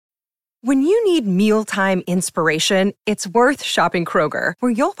When you need mealtime inspiration, it's worth shopping Kroger,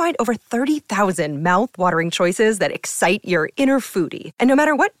 where you'll find over 30,000 mouth-watering choices that excite your inner foodie. And no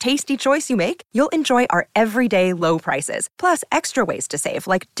matter what tasty choice you make, you'll enjoy our everyday low prices, plus extra ways to save,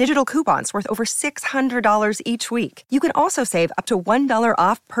 like digital coupons worth over $600 each week. You can also save up to $1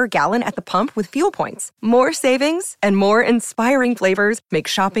 off per gallon at the pump with fuel points. More savings and more inspiring flavors make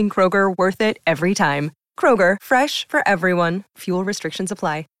shopping Kroger worth it every time. Kroger, fresh for everyone. Fuel restrictions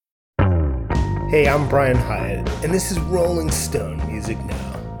apply. Hey, I'm Brian Hyatt, and this is Rolling Stone Music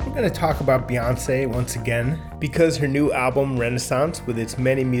Now. We're going to talk about Beyoncé once again, because her new album, Renaissance, with its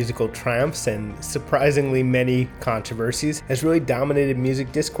many musical triumphs and surprisingly many controversies, has really dominated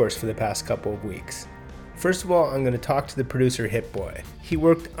music discourse for the past couple of weeks. First of all, I'm going to talk to the producer Hit Boy. He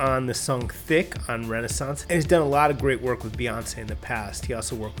worked on the song Thick on Renaissance, and he's done a lot of great work with Beyoncé in the past. He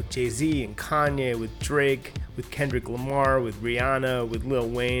also worked with Jay-Z and Kanye, with Drake, with Kendrick Lamar, with Rihanna, with Lil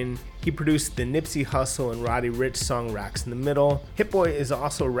Wayne. He produced the Nipsey Hussle and Roddy Ricch song Racks in the Middle. Hit Boy is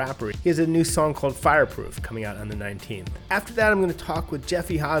also a rapper. He has a new song called Fireproof coming out on the 19th. After that, I'm going to talk with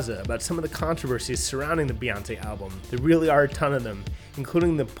Jeffy Haza about some of the controversies surrounding the Beyoncé album. There really are a ton of them,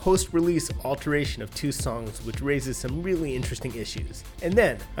 including the post-release alteration of two songs, which raises some really interesting issues. And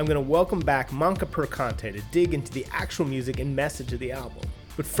then, I'm going to welcome back Manka Percante to dig into the actual music and message of the album.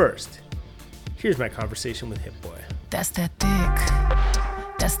 But first, here's my conversation with Hit Boy. That's that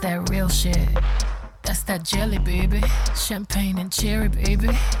thick. That's that real shit. That's that jelly, baby. Champagne and cherry, baby.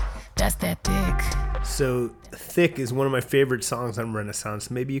 That's that thick. So, Thick is one of my favorite songs on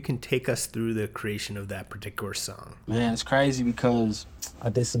Renaissance. Maybe you can take us through the creation of that particular song. Man, it's crazy because I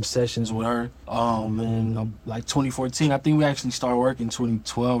did some sessions with her in like 2014. I think we actually started working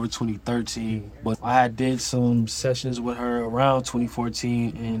 2012 or 2013. But I did some sessions with her around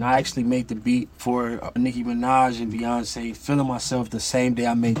 2014, and I actually made the beat for Nicki Minaj and Beyonce, Feeling Myself, the same day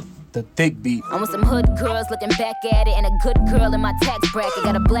I made the Thick beat. I'm with some hood girls looking back at it, and a good girl in my tax bracket.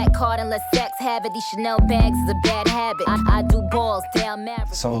 Got a black card and let sex have it. These Chanel bags is a bad habit. I do balls down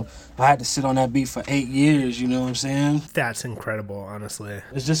Maverick. So I had to sit on that beat for 8 years, you know what I'm saying? That's incredible, honestly.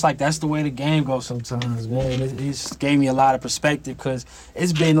 It's just like, that's the way the game goes sometimes, man. It just gave me a lot of perspective, because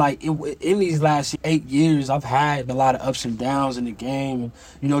it's been like, in these last 8 years, I've had a lot of ups and downs in the game. And,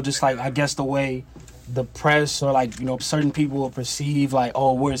 you know, just like, I guess the way the press or like, you know, certain people will perceive like,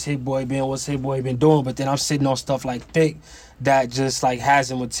 oh, where's Hit Boy been? What's Hit Boy been doing? But then I'm sitting on stuff like Thick that just like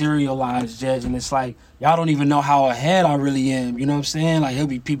hasn't materialized yet. And it's like, y'all don't even know how ahead I really am. You know what I'm saying? Like, there'll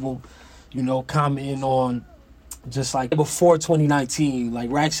be people, you know, commenting on just like before 2019,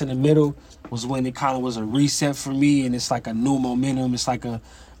 like Racks in the Middle was when it kind of was a reset for me. And it's like a new momentum. It's like a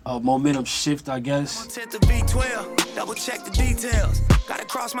momentum shift, I guess. Tend to B12, double check the details. Gotta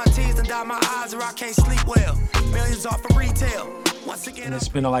cross my T's and dot my I's or I can't sleep well. Millions off of retail. Once again, and it's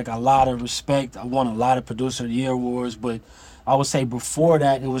been like a lot of respect. I won a lot of Producer of the Year awards, but I would say before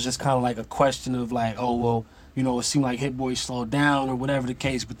that, it was just kind of like a question of like, oh, well, you know, it seemed like Hit Boy slowed down or whatever the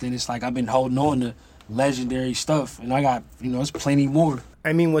case, but then it's like I've been holding on to legendary stuff, and I got, you know, there's plenty more.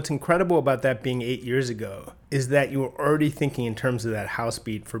 I mean, what's incredible about that being 8 years ago is that you were already thinking in terms of that house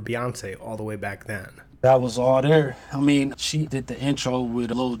beat for Beyoncé all the way back then. That was all there. I mean, she did the intro with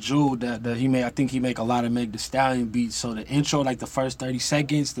Lil Jewel that he made. I think he make a lot of Meg Thee Stallion beats. So the intro, like the first 30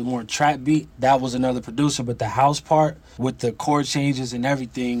 seconds, the more trap beat, that was another producer. But the house part with the chord changes and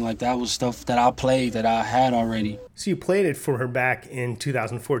everything, like that was stuff that I played that I had already. So you played it for her back in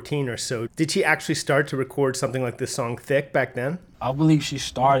 2014 or so. Did she actually start to record something like this song Thick back then? I believe she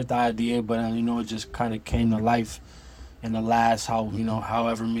started the idea, but you know, it just kind of came to life in the last,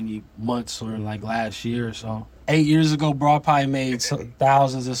 however many months or like last year or so. 8 years ago, bro, I probably made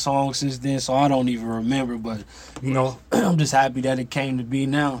thousands of songs since then, so I don't even remember, but, you know, I'm just happy that it came to be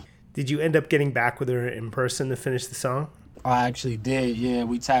now. Did you end up getting back with her in person to finish the song? I actually did, yeah.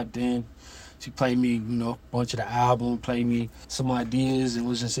 We tapped in. She played me, you know, a bunch of the album, played me some ideas, and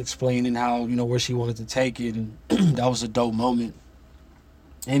was just explaining how, you know, where she wanted to take it, and that was a dope moment.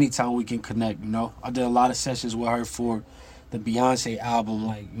 Anytime we can connect, you know. I did a lot of sessions with her for the Beyonce album,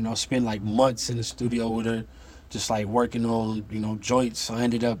 like, you know, spent like months in the studio with her, just like working on, you know, joints. I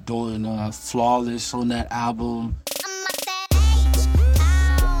ended up doing Flawless on that album.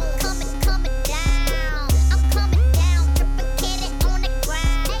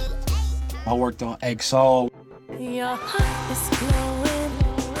 I worked on XO. Your heart is glowing,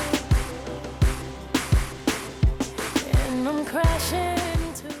 and I'm crashing.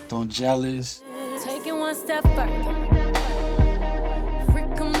 On Jealous. Taking one step further.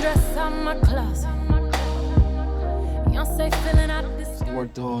 Freak come dress out my closet. Beyonce filling out this. I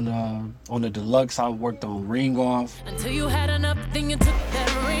worked on the Deluxe. I worked on Ring Off. Until you had enough, then you took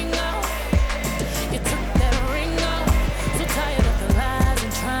that ring off.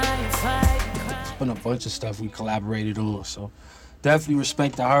 bunch of stuff we collaborated on. So definitely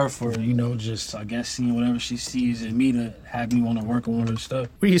respect to her for, you know, just, I guess, seeing whatever she sees in me to have me want to work on one of her stuff.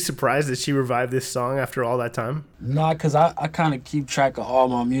 Were you surprised that she revived this song after all that time? Nah, because I kind of keep track of all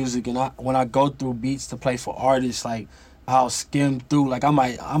my music, and when I go through beats to play for artists, like, I'll skim through, like, I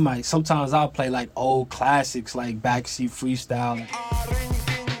might, sometimes I'll play, like, old classics, like Backseat Freestyle.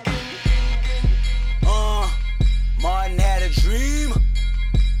 Martin had a dream.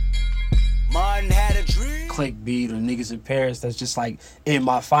 Martin had a dream. Click beat or Niggas in Paris, that's just like in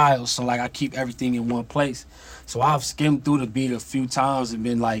my files, so like I keep everything in one place. So I've skimmed through the beat a few times and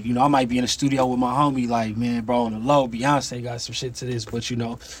been like, you know, I might be in the studio with my homie, like, man, bro, on the low, Beyonce got some shit to this, but you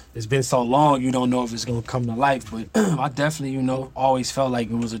know, it's been so long, you don't know if it's gonna come to life. But I definitely, you know, always felt like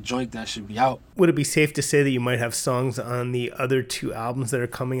it was a joint that should be out. Would it be safe to say that you might have songs on the other 2 albums that are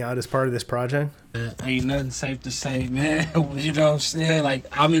coming out as part of this project? Ain't nothing safe to say, man. You know what I'm saying? Like,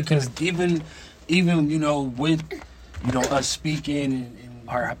 I mean, because even, you know, with, you know, us speaking and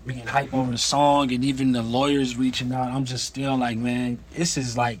her being hype over the song and even the lawyers reaching out, I'm just still like, man, this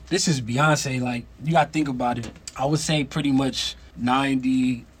is Beyonce. Like, you got to think about it. I would say pretty much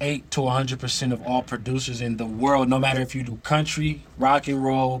 98 to 100% of all producers in the world, no matter if you do country, rock and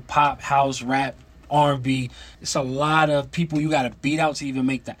roll, pop, house, rap, R&B, it's a lot of people you gotta beat out to even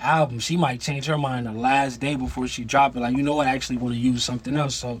make the album. She might change her mind the last day before she drop it. Like, you know what, I actually want to use something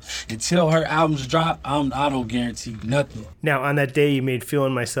else. So until her albums drop, I don't guarantee nothing. Now, on that day you made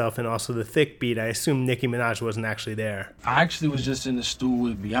Feeling Myself and also the Thick beat, I assume Nicki Minaj wasn't actually there. I actually was just in the studio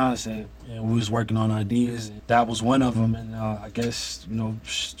with Beyonce, and we was working on ideas, and that was one of them. And I guess, you know,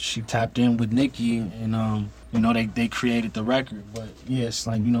 she tapped in with Nicki, and you know, they created the record. But yeah, it's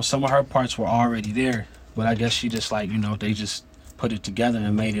like, you know, some of her parts were already there, but I guess she just, like, you know, they just put it together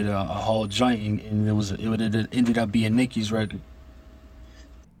and made it a whole joint, and it ended up being Nicki's record.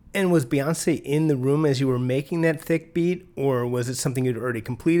 And was Beyonce in the room as you were making that Thick beat, or was it something you'd already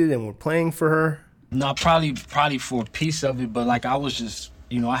completed and were playing for her? No, probably for a piece of it, but like I was just,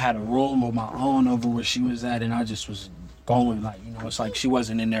 you know, I had a room of my own over where she was at, and I just was going, like, you know, it's like she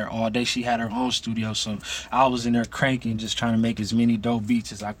wasn't in there all day. She had her own studio, so I was in there cranking, just trying to make as many dope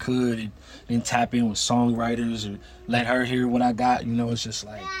beats as I could, and then tap in with songwriters or let her hear what I got. You know, it's just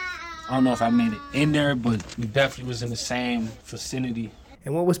like, I don't know if I made it in there, but we definitely was in the same vicinity.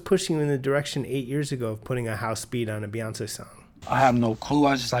 And what was pushing you in the direction 8 years ago of putting a house beat on a Beyonce song? I have no clue.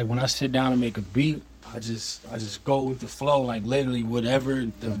 I just, like, when I sit down and make a beat, I just go with the flow. Like, literally whatever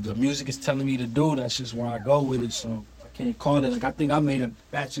the music is telling me to do, that's just where I go with it. So I can't call it. Like, I think I made a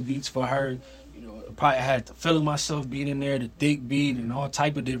batch of beats for her. You know, probably had the Feeling Myself beat in there, the Thick beat, and all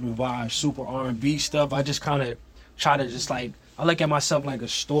type of different vibes, super R&B stuff. I just kind of try to just, like, I look at myself like a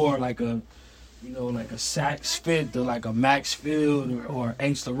store, like a, you know, like a Saks Fifth or like a Maxfield or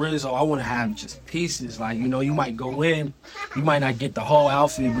H. Lorenzo. I want to have just pieces. Like, you know, you might go in, you might not get the whole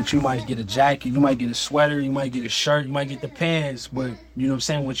outfit, but you might get a jacket, you might get a sweater, you might get a shirt, you might get the pants, but, you know what I'm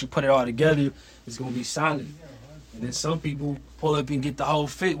saying, once you put it all together, it's going to be solid. And then some people pull up and get the whole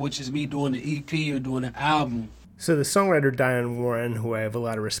fit, which is me doing the EP or doing the album. So the songwriter Diane Warren, who I have a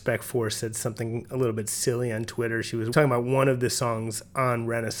lot of respect for, said something a little bit silly on Twitter. She was talking about one of the songs on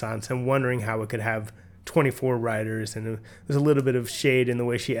Renaissance and wondering how it could have 24 writers, and there's a little bit of shade in the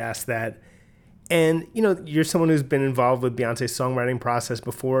way she asked that. And, you know, you're someone who's been involved with Beyonce's songwriting process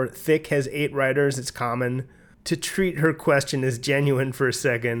before. Thick has 8 writers. It's common to treat her question as genuine for a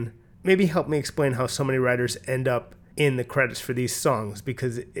second. Maybe help me explain how so many writers end up in the credits for these songs,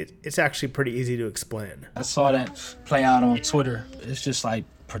 because it's actually pretty easy to explain. I saw that play out on Twitter. It's just like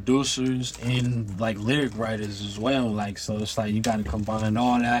producers and like lyric writers as well. Like, so it's like you got to combine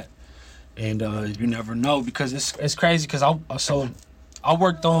all that, and you never know, because it's crazy. Because I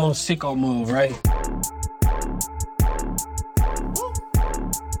worked on Sicko Mode, right?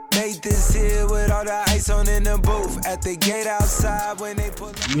 This here with all the ice on in the booth at the gate outside when they pull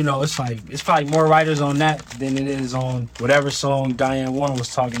up. You know, it's probably more writers on that than it is on whatever song Diane Warren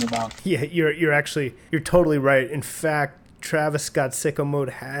was talking about. Yeah, you're totally right. In fact, Travis Scott's Sicko Mode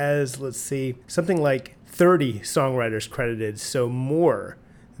has, let's see, something like 30 songwriters credited, so more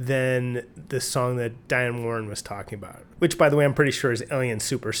than the song that Diane Warren was talking about, which, by the way, I'm pretty sure is Alien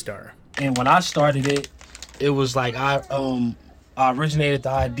Superstar. And when I started it, it was like I originated the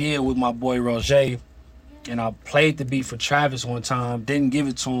idea with my boy Roger, and I played the beat for Travis one time, didn't give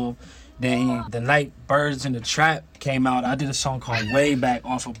it to him. Then the night Birds in the Trap came out, I did a song called Way Back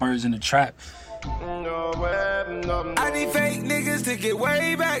off of Birds in the Trap. I need fake niggas to get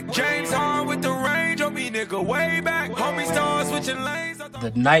way back. James Harden with the range on me, nigga, way back. Homie start switching lanes.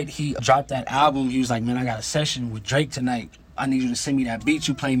 The night he dropped that album, he was like, man, I got a session with Drake tonight. I need you to send me that beat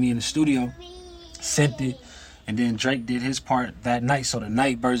you played me in the studio. synthed it, and then Drake did his part that night, so the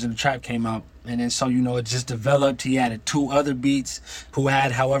night version of the trap came out. And then so, you know, it just developed. He added 2 other beats who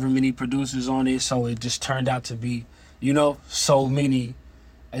had however many producers on it, so it just turned out to be, you know, so many.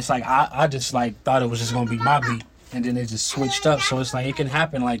 It's like I just like thought it was just gonna be my beat, and then it just switched up. So it's like it can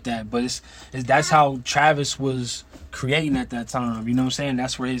happen like that. But it's that's how Travis was creating at that time. You know what I'm saying?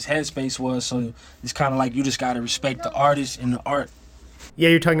 That's where his headspace was. So it's kind of like you just gotta respect the artist and the art. Yeah,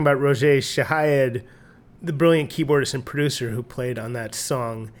 you're talking about Roger Shahayed, the brilliant keyboardist and producer who played on that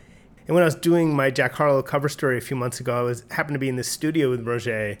song. And when I was doing my Jack Harlow cover story a few months ago, I happened to be in the studio with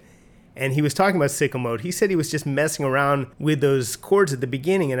Roger, and he was talking about Sicko Mode. He said he was just messing around with those chords at the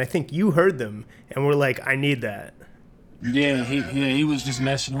beginning, and I think you heard them and were like, I need that. Yeah, he was just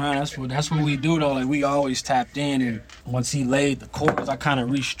messing around. That's what we do though. Like we always tapped in, and once he laid the chords, I kind of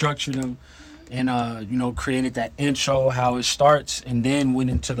restructured them, and you know, created that intro, how it starts, and then went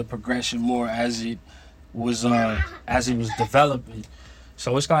into the progression more as it was developing.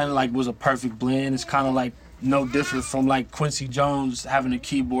 So it's kind of like was a perfect blend. It's kind of like no different from like Quincy Jones having a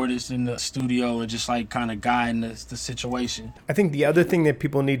keyboardist in the studio and just like kind of guiding the situation. I think the other thing that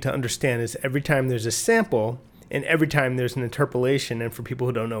people need to understand is every time there's a sample and every time there's an interpolation, and for people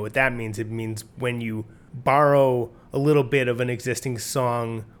who don't know what that means, it means when you borrow a little bit of an existing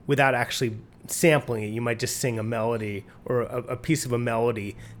song without actually sampling it. You might just sing a melody or a piece of a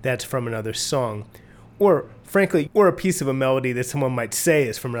melody that's from another song. Or, frankly, or a piece of a melody that someone might say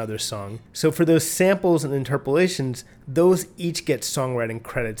is from another song. So for those samples and interpolations, those each get songwriting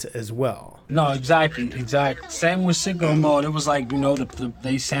credits as well. No, exactly. Same with Sicko Mode. It was like, you know,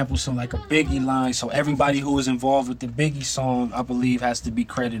 they sampled some like a Biggie line, so everybody who was involved with the Biggie song, I believe, has to be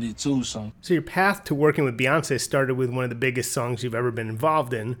credited too. So your path to working with Beyonce started with one of the biggest songs you've ever been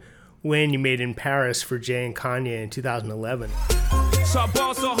involved in, when you made In Paris for Jay and Kanye in 2011. So I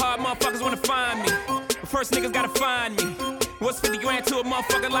ball so hard, motherfuckers wanna find me. But first niggas gotta find me. What's 50 grand to a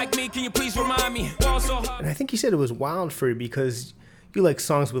motherfucker like me? Can you please remind me? Ball so hard. And I think you said it was wild for you because you like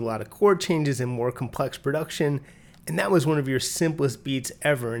songs with a lot of chord changes and more complex production, and that was one of your simplest beats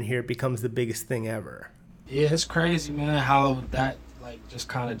ever, and here it becomes the biggest thing ever. Yeah, it's crazy, man, how that like just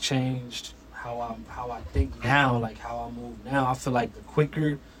kind of changed how I think now, like how I move now. I feel like the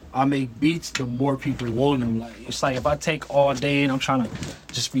quicker I make beats, the more people want them. Like it's like if I take all day and I'm trying to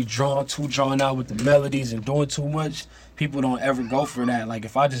just be drawn out with the melodies and doing too much, people don't ever go for that. Like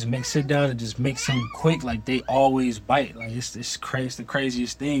if I just sit down and just make something quick, like they always bite. Like it's crazy, it's the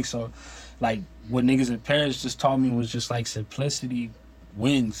craziest thing. So like what niggas in Paris just taught me was just like simplicity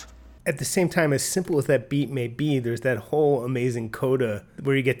wins. At the same time, as simple as that beat may be, there's that whole amazing coda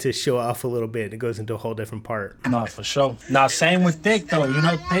where you get to show off a little bit. It goes into a whole different part. No, for sure. Now, same with Thick, though. You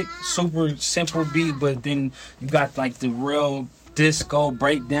know, Thick, super simple beat, but then you got, like, the real disco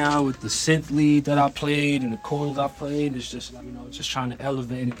breakdown with the synth lead that I played and the chords I played. It's just, you know, just trying to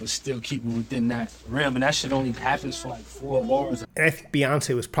elevate it, but still keep it within that realm. And that shit only happens for, like, 4 bars. And I think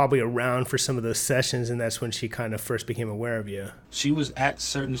Beyonce was probably around for some of those sessions, and that's when she kind of first became aware of you. She was at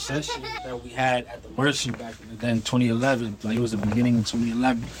certain sessions that we had at the Mercy back in 2011. Like, it was the beginning of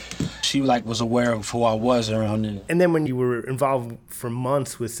 2011. She, like, was aware of who I was around then. And then when you were involved for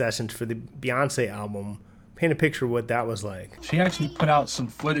months with sessions for the Beyonce album, paint a picture of what that was like. She actually put out some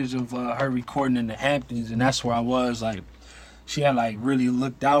footage of her recording in the Hamptons, and that's where I was. Like, she had like really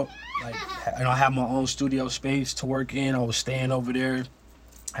looked out. Like, you know, I had my own studio space to work in. I was staying over there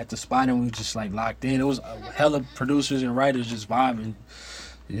at the spot, and we just like locked in. It was a hella producers and writers just vibing.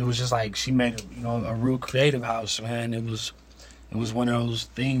 It was just like she made, you know, a real creative house, man. It was one of those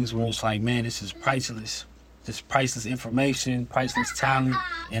things where it's like, man, this is priceless. Just priceless information, priceless talent,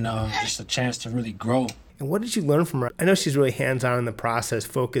 and just a chance to really grow. And what did you learn from her? I know she's really hands-on in the process,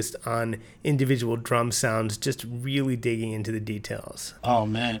 focused on individual drum sounds, just really digging into the details. Oh,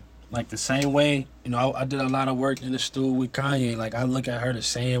 man. Like the same way, you know, I did a lot of work in the studio with Kanye. Like, I look at her the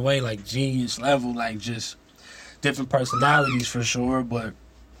same way, like genius level, like just different personalities for sure. But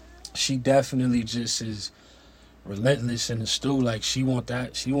she definitely just is relentless in the studio. Like, she wanted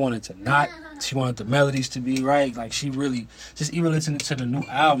the melodies to be right. Like, she really, just even listening to the new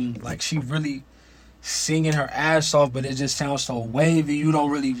album, like, she really singing her ass off, but it just sounds so wavy. You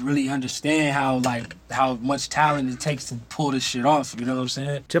don't really understand how much talent it takes to pull this shit off. You know what I'm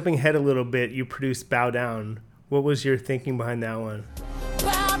saying? Jumping ahead a little bit, you produced Bow Down. What was your thinking behind that one?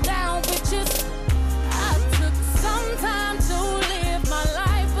 Bow down, bitches. I took some time to live my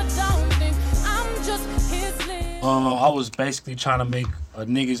life, but don't think I'm just his live. I was basically trying to make a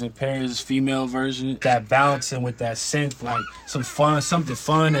Niggas in Paris female version, that bouncing with that synth, like something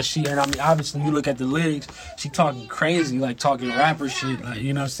fun that she, and I mean, obviously you look at the lyrics, she talking crazy, like talking rapper shit, like,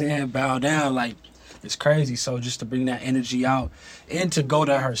 you know what I'm saying, bow down, like, it's crazy. So just to bring that energy out and to go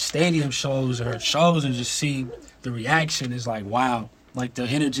to her stadium shows or her shows and just see the reaction is like, wow. Like the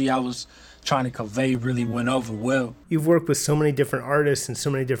energy I was trying to convey really went over well. You've worked with so many different artists and so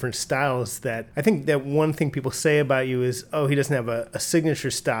many different styles that I think that one thing people say about you is, oh, he doesn't have a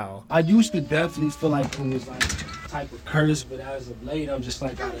signature style. I used to definitely feel like it was like type of curse, but as of late, I'm just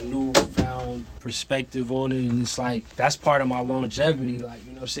like got a newfound perspective on it, and it's like that's part of my longevity. Like,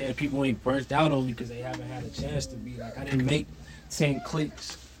 you know what I'm saying? People ain't burnt out on me because they haven't had a chance to be. Like, I didn't make 10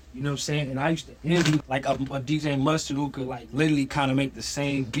 clicks. You know what I'm saying? And I used to envy like a DJ Mustard who could like literally kind of make the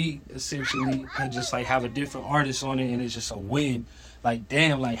same beat essentially and just like have a different artist on it, and it's just a win. Like,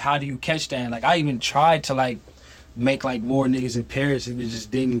 damn, like how do you catch that? Like I even tried to like make like more niggas in Paris, and it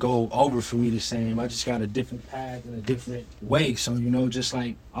just didn't go over for me the same. I just got a different path and a different way. So, you know, just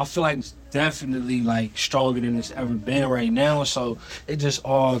like I feel like it's definitely like stronger than it's ever been right now. So it just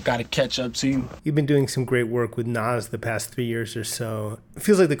all got to catch up to you. You've been doing some great work with Nas the past 3 years or so. It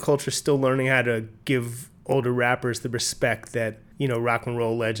feels like the culture's still learning how to give older rappers the respect that, you know, rock and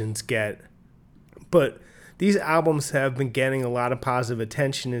roll legends get. But these albums have been getting a lot of positive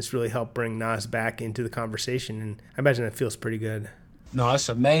attention. It's really helped bring Nas back into the conversation, and I imagine it feels pretty good. No, it's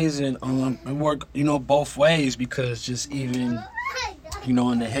amazing. It work, you know, both ways, because just even, you know,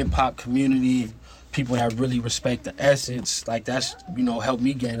 in the hip hop community, people that really respect the essence, like that's, you know, helped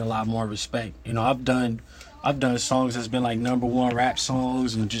me gain a lot more respect. You know, I've done songs that's been like #1 rap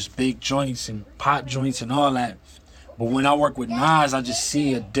songs and just big joints and pop joints and all that. But when I work with Nas, I just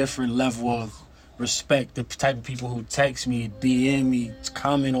see a different level of respect. The type of people who text me, DM me,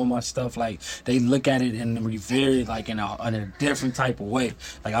 comment on my stuff, like they look at it and revere it like in a different type of way.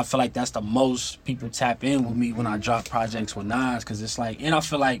 Like I feel like that's the most people tap in with me when I drop projects with Nas, because it's like, and I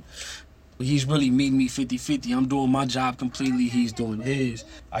feel like he's really meeting me 50-50. I'm doing my job completely, he's doing his.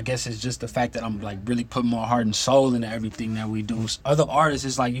 I guess it's just the fact that I'm like really putting my heart and soul into everything that we do. Other artists,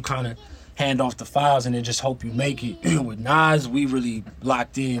 it's like you kind of hand off the files and then just hope you make it. With Nas, we really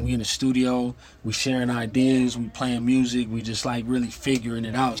locked in. We in the studio, we sharing ideas, we playing music, we just like really figuring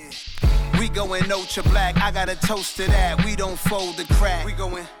it out. We going ultra black, I got a toast to that. We don't fold the crack. We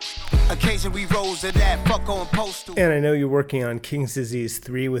going occasion we rose to that. Fuck on postal. And I know you're working on King's Disease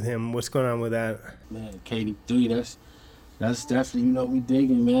 3 with him. What's going on with that? Man, KD3, that's definitely, you know, we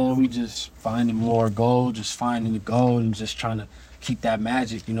digging, man. We just finding more gold, just finding the gold and just trying to keep that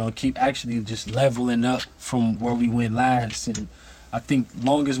magic, you know, keep actually just leveling up from where we went last. And I think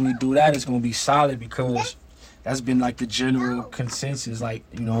long as we do that, it's going to be solid, because that's been like the general consensus. Like,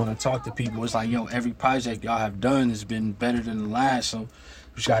 you know, when I talk to people, it's like, yo, every project y'all have done has been better than the last. So we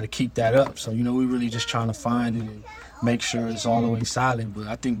just got to keep that up. So, you know, we really just trying to find it and make sure it's all the way solid. But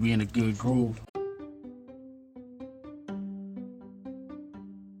I think we in a good groove.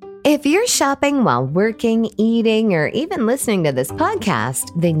 If you're shopping while working, eating, or even listening to this podcast,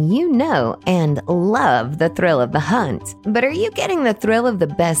 then you know and love the thrill of the hunt. But are you getting the thrill of the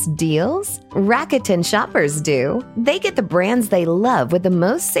best deals? Rakuten shoppers do. They get the brands they love with the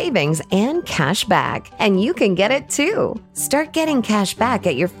most savings and cash back. And you can get it too. Start getting cash back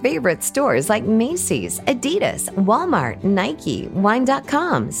at your favorite stores like Macy's, Adidas, Walmart, Nike,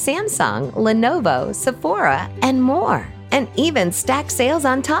 Wine.com, Samsung, Lenovo, Sephora, and more. And even stack sales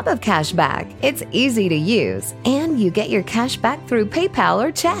on top of cashback. It's easy to use, and you get your cash back through PayPal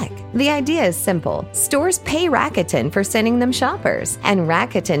or check. The idea is simple. Stores pay Rakuten for sending them shoppers, and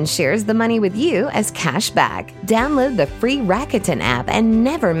Rakuten shares the money with you as cash back. Download the free Rakuten app and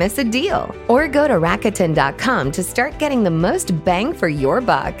never miss a deal. Or go to Rakuten.com to start getting the most bang for your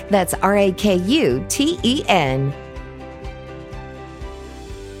buck. That's RAKUTEN.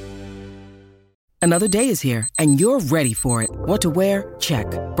 Another day is here, and you're ready for it. What to wear? Check.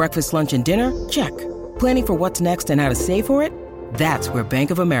 Breakfast, lunch, and dinner? Check. Planning for what's next and how to save for it? That's where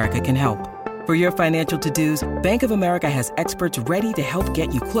Bank of America can help. For your financial to-dos, Bank of America has experts ready to help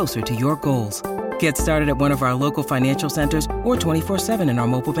get you closer to your goals. Get started at one of our local financial centers or 24/7 in our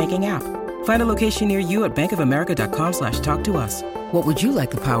mobile banking app. Find a location near you at bankofamerica.com/talktous. What would you like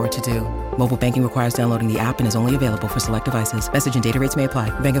the power to do? Mobile banking requires downloading the app and is only available for select devices. Message and data rates may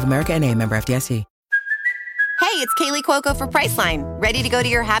apply. Bank of America NA, member FDIC. Hey, it's Kaylee Cuoco for Priceline. Ready to go to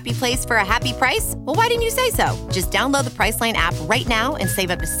your happy place for a happy price? Well, why didn't you say so? Just download the Priceline app right now and save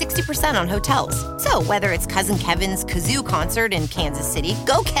up to 60% on hotels. So whether it's Cousin Kevin's Kazoo Concert in Kansas City,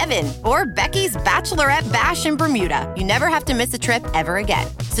 go Kevin, or Becky's Bachelorette Bash in Bermuda, you never have to miss a trip ever again.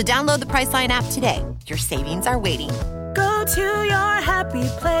 So download the Priceline app today. Your savings are waiting. Go to your happy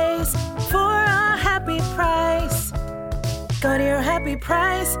place for a happy price. Go to your happy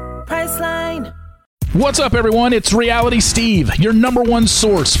price, Priceline. What's up, everyone? It's Reality Steve, your number one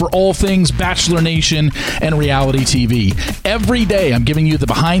source for all things Bachelor Nation and reality TV. Every day, I'm giving you the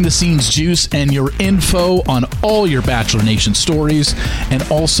behind-the-scenes juice and your info on all your Bachelor Nation stories, and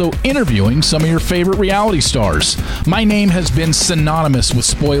also interviewing some of your favorite reality stars. My name has been synonymous with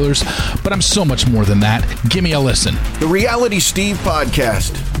spoilers, but I'm so much more than that. Give me a listen. The Reality Steve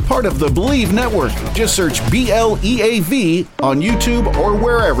Podcast, part of the Believe Network. Just search BLEAV on YouTube or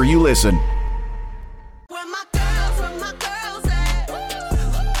wherever you listen.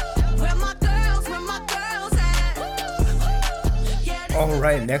 All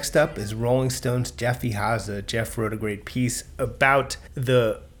right, next up is Rolling Stone's Jeff Ihaza. Jeff wrote a great piece about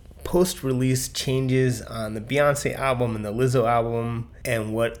the post-release changes on the Beyonce album and the Lizzo album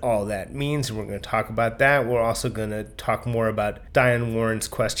and what all that means. We're going to talk about that. We're also going to talk more about Diane Warren's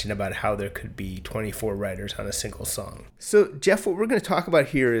question about how there could be 24 writers on a single song. So, Jeff, what we're going to talk about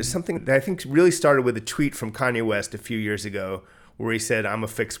here is something that I think really started with a tweet from Kanye West a few years ago where he said, "I'm a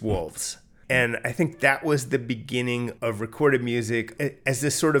fix wolves." And I think that was the beginning of recorded music as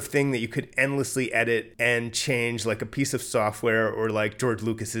this sort of thing that you could endlessly edit and change, like a piece of software or like George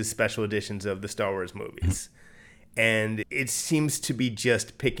Lucas's special editions of the Star Wars movies. And it seems to be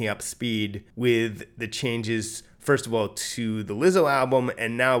just picking up speed with the changes, first of all, to the Lizzo album,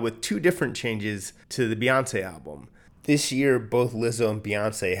 and now with two different changes to the Beyonce album. This year, both Lizzo and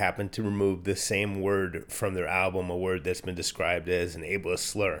Beyonce happened to remove the same word from their album, a word that's been described as an ableist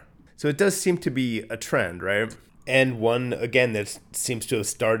slur. So it does seem to be a trend, right? And one, again, that seems to have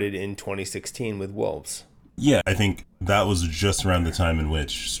started in 2016 with Wolves. Yeah, I think that was just around the time in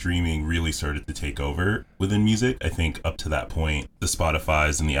which streaming really started to take over within music. I think up to that point, the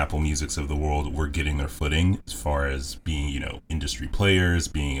Spotifys and the Apple Musics of the world were getting their footing as far as being, industry players,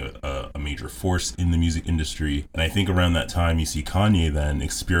 being a major force in the music industry. And I think around that time, you see Kanye then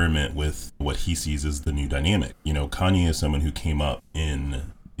experiment with what he sees as the new dynamic. Kanye is someone who came up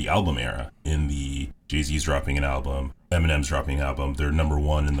in the album era, in the Jay-Z's dropping an album, Eminem's dropping an album, they're number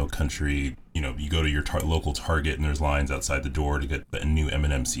one in the country. You go to your local Target and there's lines outside the door to get the new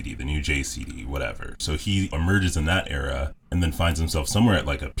Eminem CD, the new Jay CD, whatever. So he emerges in that era and then finds himself somewhere at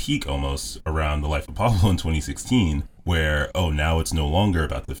like a peak almost around The Life of Pablo in 2016, where, now it's no longer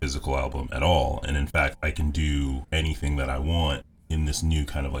about the physical album at all. And in fact, I can do anything that I want in this new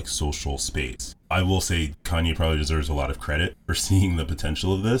kind of like social space. I will say Kanye probably deserves a lot of credit for seeing the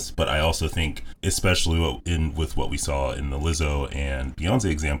potential of this, but I also think, especially with what we saw in the Lizzo and Beyonce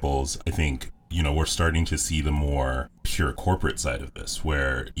examples, I think, we're starting to see the more pure corporate side of this,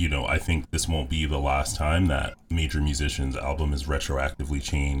 where, I think this won't be the last time that major musician's album is retroactively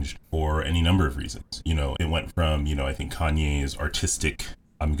changed for any number of reasons. It went from, I think Kanye's artistic,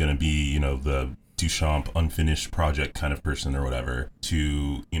 I'm going to be, the Duchamp unfinished project kind of person or whatever,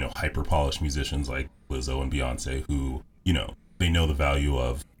 to, hyper polished musicians like Lizzo and Beyonce who, they know the value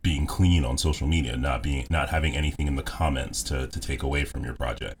of being clean on social media, not having anything in the comments to take away from your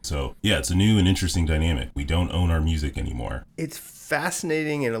project. So yeah, it's a new and interesting dynamic. We don't own our music anymore. It's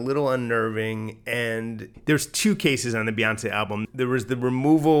fascinating and a little unnerving. And there's two cases on the Beyonce album. There was the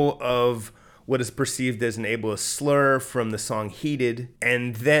removal of what is perceived as an ableist slur from the song Heated.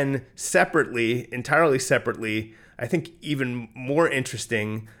 And then entirely separately, I think even more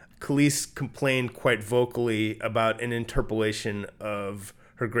interesting, Khalees complained quite vocally about an interpolation of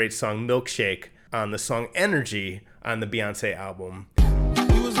her great song Milkshake on the song Energy on the Beyonce album.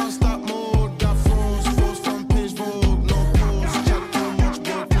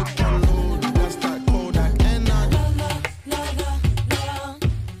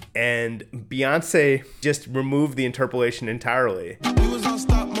 And Beyonce just removed the interpolation entirely,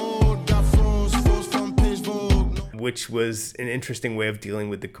 which was an interesting way of dealing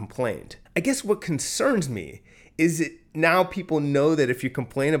with the complaint. I guess what concerns me is that now people know that if you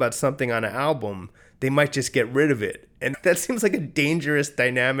complain about something on an album, they might just get rid of it. And that seems like a dangerous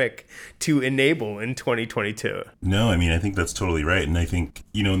dynamic to enable in 2022. No, I think that's totally right. And I think,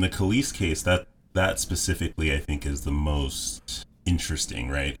 in the Khalees case, that specifically, I think, is the most interesting,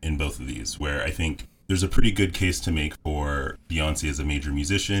 right, in both of these, where I think there's a pretty good case to make for Beyonce as a major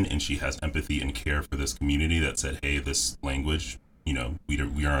musician, and she has empathy and care for this community that said, hey, this language,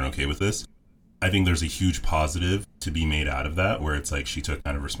 we aren't okay with this. I think there's a huge positive to be made out of that, where it's like she took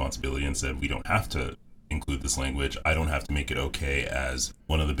kind of responsibility and said, we don't have to include this language. I don't have to make it okay as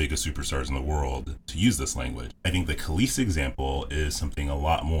one of the biggest superstars in the world to use this language. I think the Khalees example is something a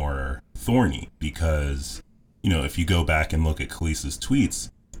lot more thorny because, if you go back and look at Khalees's tweets,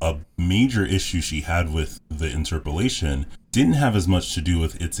 a major issue she had with the interpolation didn't have as much to do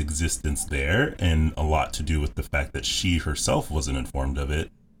with its existence there and a lot to do with the fact that she herself wasn't informed of it.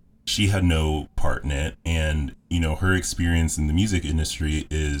 she had no part in it. And, you know, her experience in the music industry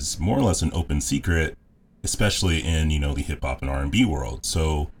is more or less an open secret, especially in, you know, the hip hop and R&B world.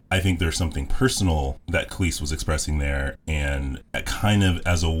 So I think there's something personal that Kelis was expressing there, and kind of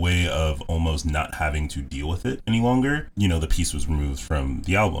as a way of almost not having to deal with it any longer, you know, the piece was removed from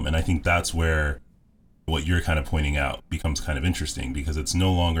the album. And I think that's where what you're kind of pointing out becomes kind of interesting, because it's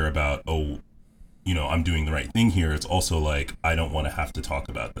no longer about, oh, you know, I'm doing the right thing here. It's also like, I don't want to have to talk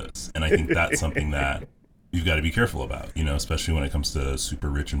about this. And I think that's something that you've got to be careful about, you know, especially when it comes to super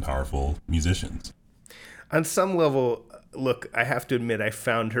rich and powerful musicians. On some level, look, I have to admit, I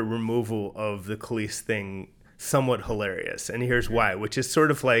found her removal of the Kelis thing somewhat hilarious. And here's why, which is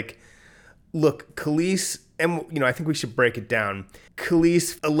sort of like, look, Kelis, and, you know, I think we should break it down.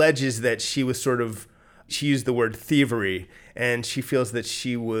 Kelis alleges that she was she used the word thievery, and she feels that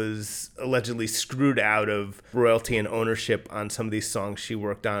she was allegedly screwed out of royalty and ownership on some of these songs she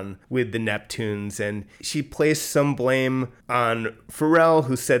worked on with the Neptunes. And she placed some blame on Pharrell,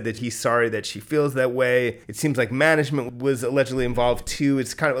 who said that he's sorry that she feels that way. It seems like management was allegedly involved too.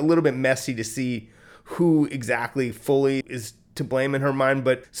 It's kind of a little bit messy to see who exactly fully is to blame in her mind.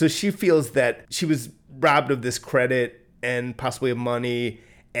 But so she feels that she was robbed of this credit and possibly of money,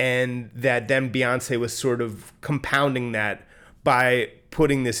 and that then Beyonce was sort of compounding that by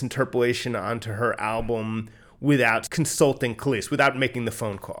putting this interpolation onto her album without consulting Kelis, without making the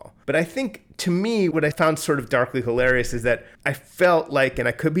phone call. But I think, to me, what I found sort of darkly hilarious is that I felt like, and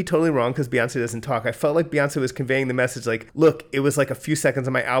I could be totally wrong because Beyonce doesn't talk, I felt like Beyonce was conveying the message like, look, it was like a few seconds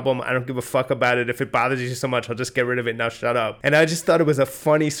on my album. I don't give a fuck about it. If it bothers you so much, I'll just get rid of it. Now shut up. And I just thought it was a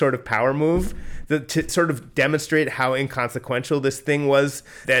funny sort of power move to sort of demonstrate how inconsequential this thing was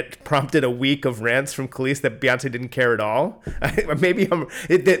that prompted a week of rants from Kelis that Beyonce didn't care at all. Maybe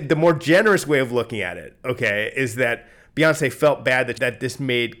the more generous way of looking at it, okay, is that Beyonce felt bad that this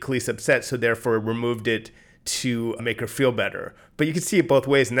made Kelis upset, so therefore removed it to make her feel better. But you can see it both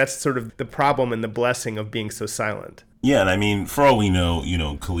ways, and that's sort of the problem and the blessing of being so silent. Yeah, and I mean, for all we know, you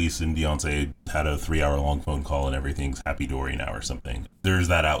know, Kelis and Beyonce had a 3-hour-long phone call and everything's happy-dory now or something. There's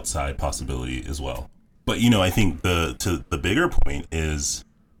that outside possibility as well. But, you know, I think the bigger point is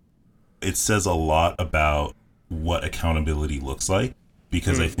it says a lot about what accountability looks like,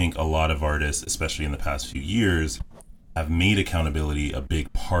 because I think a lot of artists, especially in the past few years, have made accountability a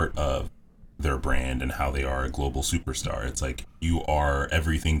big part of their brand and how they are a global superstar. It's like you are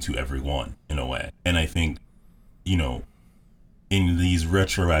everything to everyone in a way. And I think, you know, in these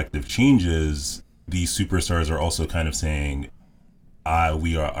retroactive changes, these superstars are also kind of saying,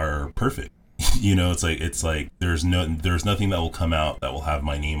 we are perfect. You know, it's like there's nothing that will come out that will have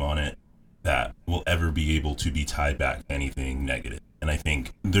my name on it that will ever be able to be tied back to anything negative. And I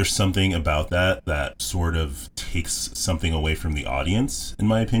think there's something about that sort of takes something away from the audience, in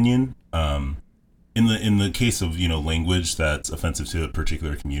my opinion. In the case of, you know, language that's offensive to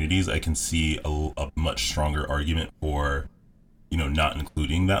particular communities, I can see a much stronger argument for, you know, not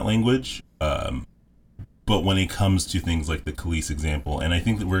including that language. But when it comes to things like the Kelis example, and I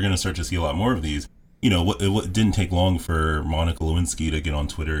think that we're going to start to see a lot more of these, you know, it didn't take long for Monica Lewinsky to get on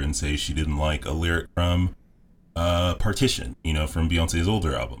Twitter and say she didn't like a lyric from Partition, you know, from Beyonce's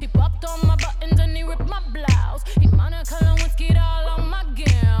older album. He popped on my buttons and he ripped my blouse. He Monica Lewinsky all on my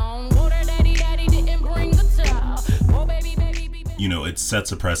gown. Water daddy didn't bring the towel. Oh baby. You know, it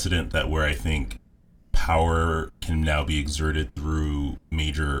sets a precedent that where I think power can now be exerted through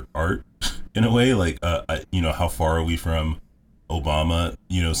major art in a way. Like, you know, how far are we from Obama,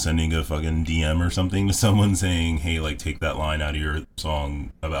 you know, sending a fucking DM or something to someone saying, hey, like, take that line out of your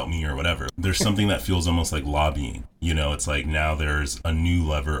song about me or whatever. There's something that feels almost like lobbying. You know, it's like now there's a new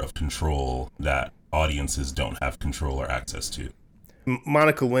lever of control that audiences don't have control or access to.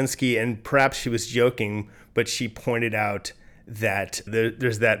 Monica Lewinsky, and perhaps she was joking, but she pointed out that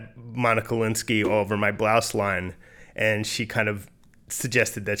there's that Monica Lewinsky all over my blouse line, and she kind of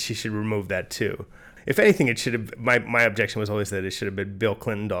suggested that she should remove that too. If anything, it should have. My objection was always that it should have been Bill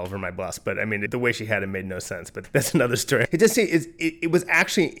Clinton all over my blouse. But I mean, the way she had it made no sense. But that's another story. It just it was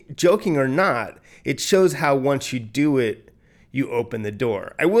actually, joking or not, it shows how once you do it, you open the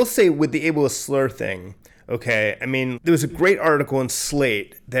door. I will say with the ableist slur thing, okay, I mean, there was a great article in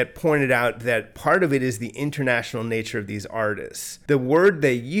Slate that pointed out that part of it is the international nature of these artists. The word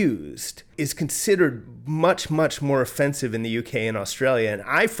they used is considered much, much more offensive in the UK and Australia. And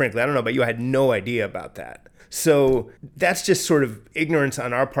I frankly, I don't know about you, I had no idea about that. So that's just sort of ignorance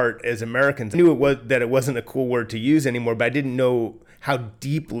on our part as Americans. I knew that it wasn't a cool word to use anymore, but I didn't know how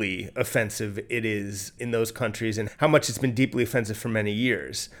deeply offensive it is in those countries and how much it's been deeply offensive for many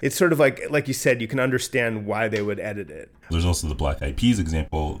years. It's sort of like you said, you can understand why they would edit it. There's also the Black Eyed Peas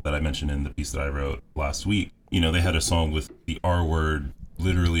example that I mentioned in the piece that I wrote last week. You know, they had a song with the R word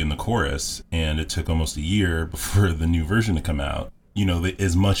literally in the chorus, and it took almost a year before the new version to come out. You know,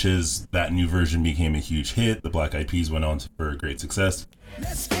 as much as that new version became a huge hit, the Black Eyed Peas went on for great success.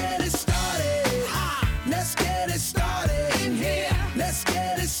 Let's get it started. Let's get it started in here. Let's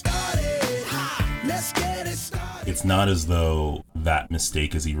get it started. Let's get it started. It's not as though that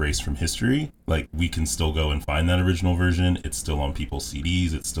mistake is erased from history. Like, we can still go and find that original version. It's still on people's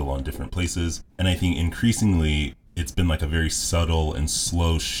CDs. It's still on different places. And I think increasingly, it's been like a very subtle and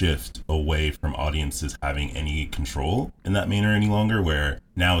slow shift away from audiences having any control in that manner any longer, where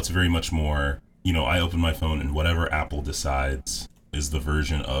now it's very much more, you know, I open my phone and whatever Apple decides is the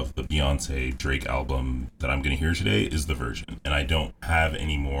version of the Beyonce Drake album that I'm going to hear today is the version. And I don't have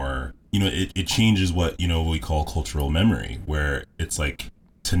any more, you know, it changes what, you know, we call cultural memory, where it's like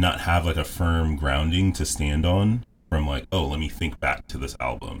to not have like a firm grounding to stand on from like, oh, let me think back to this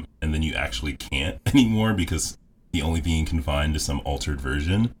album. And then you actually can't anymore because the only thing you can find is some altered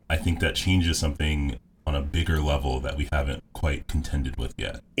version. I think that changes something on a bigger level that we haven't quite contended with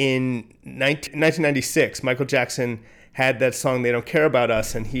yet. In 1996, Michael Jackson had that song "They Don't Care About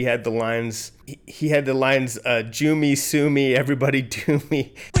Us," and he had the lines. He had the lines, "Jew me, sue me, everybody do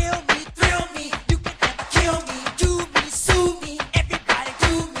me." Will me, thrill me, you can never kill me. Do me, sue me, everybody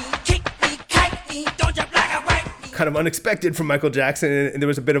do me. Kick me, kite me, don't you black or white me. Kind of unexpected from Michael Jackson, and there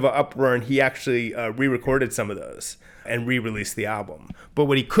was a bit of an uproar, and he actually re-recorded some of those and re-released the album. But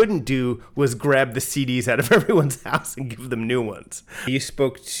what he couldn't do was grab the CDs out of everyone's house and give them new ones. You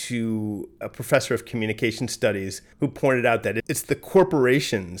spoke to a professor of communication studies who pointed out that it's the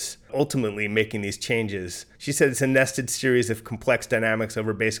corporations ultimately making these changes. She said it's a nested series of complex dynamics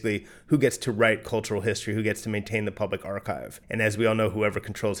over basically who gets to write cultural history, who gets to maintain the public archive. And as we all know, whoever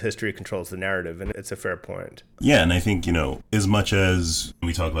controls history controls the narrative, and it's a fair point. Yeah, and I think, you know, as much as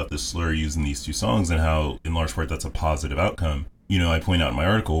we talk about this slur used in these two songs and how, in large part, that's a positive outcome, you know, I point out in my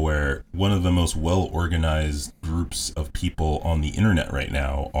article where one of the most well-organized groups of people on the internet right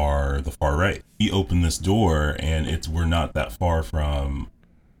now are the far right. We open this door, and we're not that far from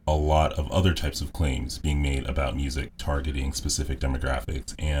a lot of other types of claims being made about music targeting specific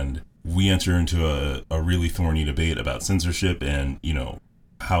demographics. And we enter into a really thorny debate about censorship and, you know,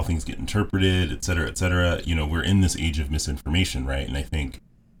 how things get interpreted, et cetera, et cetera. You know, we're in this age of misinformation, right? And I think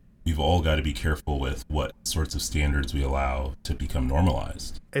we've all got to be careful with what sorts of standards we allow to become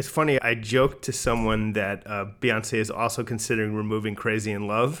normalized. It's funny, I joked to someone that Beyonce is also considering removing Crazy in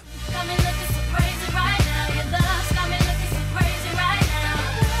Love.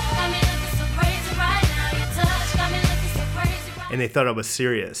 And they thought I was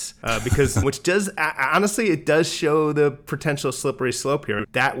serious because, which does, honestly, it does show the potential slippery slope here.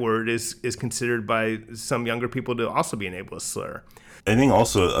 That word is considered by some younger people to also be enabled to slur. I think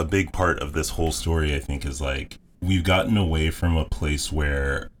also a big part of this whole story, I think, is like we've gotten away from a place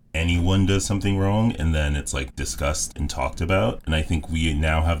where anyone does something wrong and then it's like discussed and talked about. And I think we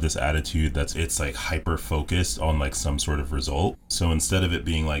now have this attitude it's like hyper focused on like some sort of result. So instead of it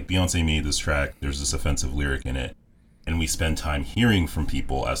being like Beyonce made this track, there's this offensive lyric in it, and we spend time hearing from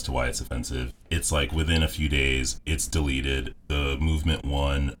people as to why it's offensive, it's like within a few days, it's deleted, the movement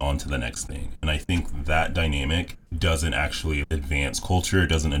won, on to the next thing. And I think that dynamic doesn't actually advance culture,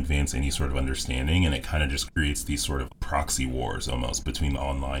 doesn't advance any sort of understanding, and it kind of just creates these sort of proxy wars almost between the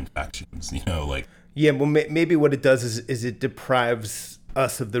online factions, you know, like... Yeah, well, maybe what it does is it deprives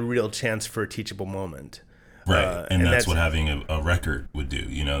us of the real chance for a teachable moment. Right, and that's what having a record would do,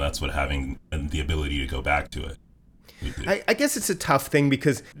 you know, that's what having the ability to go back to it. I guess it's a tough thing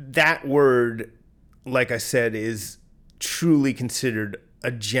because that word, like I said, is truly considered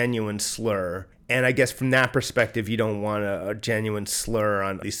a genuine slur. And I guess from that perspective, you don't want a genuine slur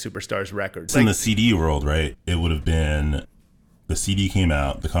on these superstars' records. In the CD world, right, it would have been the CD came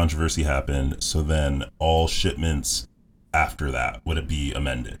out, the controversy happened, so then all shipments after that would it be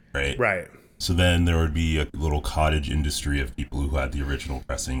amended, right? Right. So then there would be a little cottage industry of people who had the original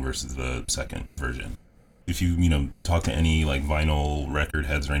pressing versus the second version. If you talk to any like vinyl record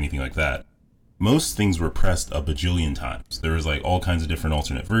heads or anything like that, most things were pressed a bajillion times. There was like all kinds of different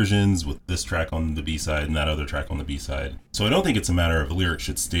alternate versions with this track on the B-side and that other track on the B-side. So I don't think it's a matter of the lyrics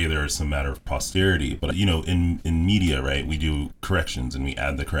should stay there. It's a matter of posterity. But, you know, in media, right, we do corrections and we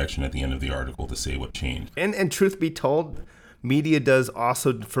add the correction at the end of the article to say what changed. And truth be told, media does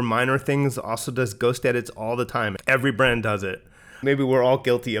also, for minor things, also does ghost edits all the time. Every brand does it. Maybe we're all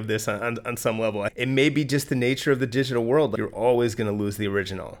guilty of this on some level. It may be just the nature of the digital world. You're always going to lose the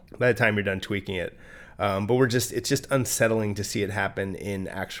original by the time you're done tweaking it. But it's just unsettling to see it happen in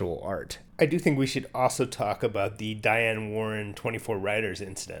actual art. I do think we should also talk about the Diane Warren 24 Writers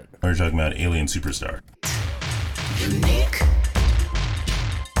incident. We're talking about Alien Superstar. Unique.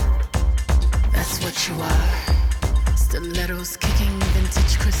 That's what you are. Stilettos kicking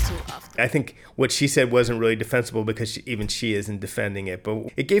vintage crystal off. I think what she said wasn't really defensible because even she isn't defending it. But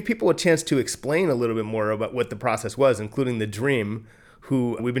it gave people a chance to explain a little bit more about what the process was, including the Dream,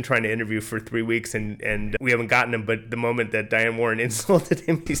 who we've been trying to interview for 3 weeks and we haven't gotten him. But the moment that Diane Warren insulted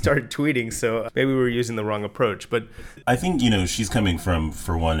him, he started tweeting. So maybe we were using the wrong approach. But I think, she's coming from,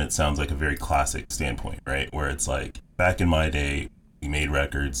 for one, it sounds like a very classic standpoint, right? Where it's like, back in my day, you made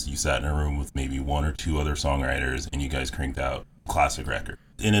records, you sat in a room with maybe one or two other songwriters, and you guys cranked out classic record.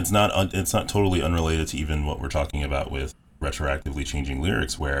 And it's not totally unrelated to even what we're talking about with retroactively changing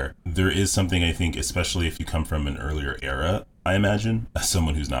lyrics, where there is something, I think, especially if you come from an earlier era, I imagine, as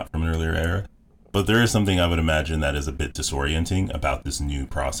someone who's not from an earlier era, but there is something I would imagine that is a bit disorienting about this new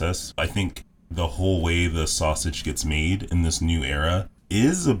process. I think the whole way the sausage gets made in this new era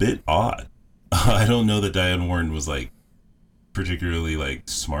is a bit odd. I don't know that Diane Warren was particularly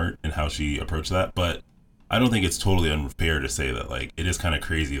smart in how she approached that, but I don't think it's totally unfair to say that it is kind of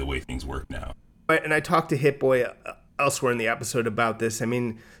crazy the way things work now. And I talked to Hit Boy elsewhere in the episode about this. I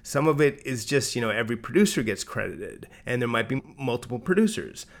mean, some of it is just, every producer gets credited, and there might be multiple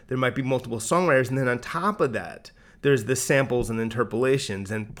producers. There might be multiple songwriters, and then on top of that, there's the samples and interpolations.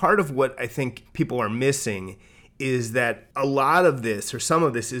 And part of what I think people are missing is that a lot of this, or some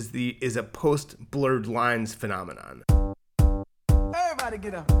of this, is a post-blurred lines phenomenon. Everybody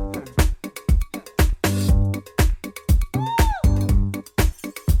get up.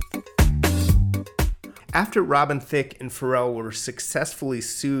 After Robin Thicke and Pharrell were successfully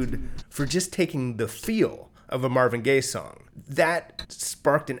sued for just taking the feel of a Marvin Gaye song, that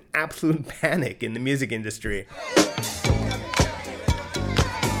sparked an absolute panic in the music industry.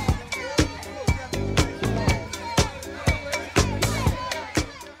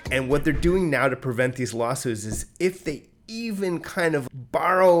 And what they're doing now to prevent these lawsuits is if they even kind of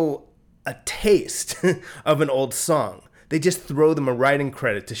borrow a taste of an old song, they just throw them a writing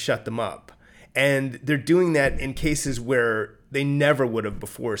credit to shut them up. And they're doing that in cases where they never would have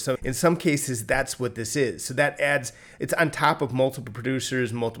before. So in some cases, that's what this is. So that adds, it's on top of multiple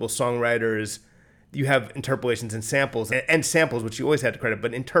producers, multiple songwriters. You have interpolations and samples, which you always had to credit,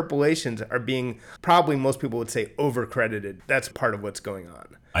 but interpolations are being, probably most people would say, over-credited. That's part of what's going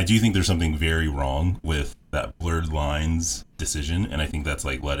on. I do think there's something very wrong with that blurred lines decision, and I think that's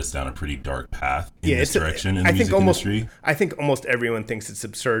led us down a pretty dark path in this direction in the music industry. I think almost everyone thinks it's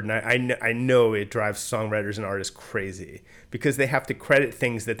absurd, and I know it drives songwriters and artists crazy because they have to credit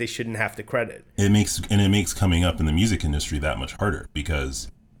things that they shouldn't have to credit. It makes coming up in the music industry that much harder because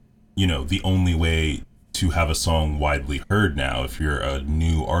the only way to have a song widely heard now, if you're a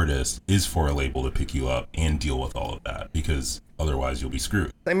new artist, is for a label to pick you up and deal with all of that, because otherwise you'll be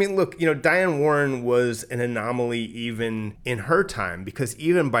screwed. I mean, look, Diane Warren was an anomaly even in her time, because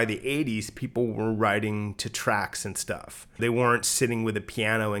even by the 80s, people were writing to tracks and stuff. They weren't sitting with a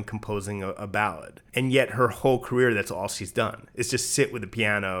piano and composing a ballad. And yet her whole career, that's all she's done, is just sit with the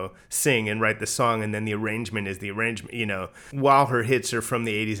piano, sing and write the song, and then the arrangement is the arrangement. While her hits are from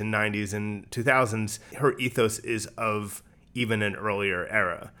the 80s and 90s and 2000s, her ethos is of even an earlier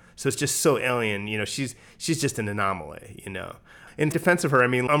era. So it's just so alien, she's just an anomaly, In defense of her,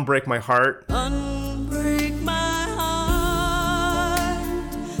 Unbreak My Heart. Unbreak my heart,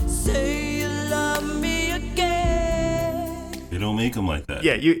 say you love me again. They don't make them like that.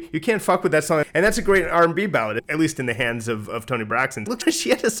 Yeah, you can't fuck with that song. And that's a great R&B ballad, at least in the hands of Toni Braxton. Look, she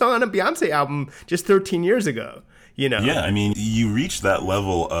had a song on a Beyonce album just 13 years ago. Yeah, you reach that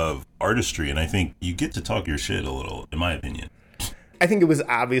level of artistry, and I think you get to talk your shit a little, in my opinion. I think it was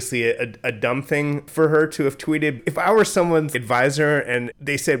obviously a dumb thing for her to have tweeted. If I were someone's advisor and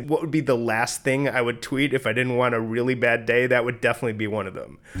they said, what would be the last thing I would tweet if I didn't want a really bad day, that would definitely be one of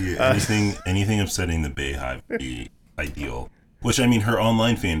them. Yeah, anything upsetting the Beyhive would be ideal. Which, her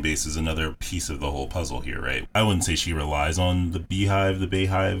online fan base is another piece of the whole puzzle here, right? I wouldn't say she relies on the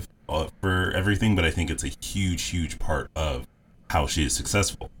Beyhive for everything, but I think it's a huge, huge part of how she is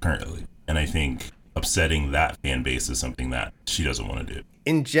successful currently. And I think upsetting that fan base is something that she doesn't want to do.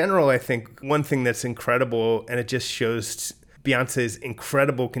 In general, I think one thing that's incredible, and it just shows Beyonce's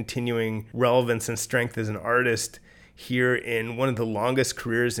incredible continuing relevance and strength as an artist, here in one of the longest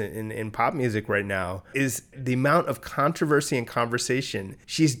careers in pop music right now is the amount of controversy and conversation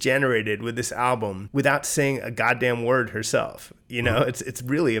she's generated with this album without saying a goddamn word herself. You know, it's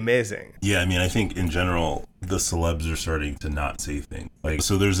really amazing. Yeah, I mean, I think in general, the celebs are starting to not say things. Like,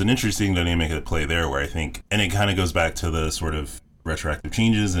 so there's an interesting dynamic at play there where I think, and it kind of goes back to the sort of retroactive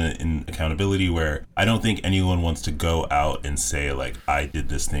changes in accountability, where I don't think anyone wants to go out and say, like, I did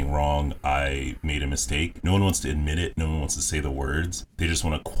this thing wrong, I made a mistake. No one wants to admit it. No one wants to say the words. They just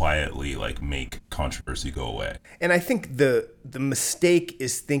want to quietly, like, make controversy go away. And I think the mistake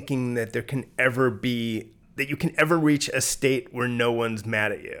is thinking that there can ever be, that you can ever reach a state where no one's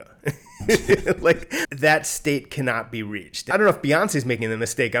mad at you. Like, that state cannot be reached. I don't know if Beyonce's making the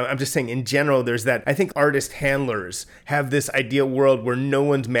mistake. I'm just saying in general, there's that. I think artist handlers have this ideal world where no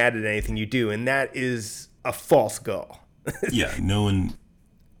one's mad at anything you do, and that is a false goal. Yeah, no one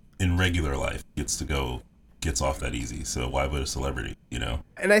in regular life gets off that easy. So why would a celebrity, you know?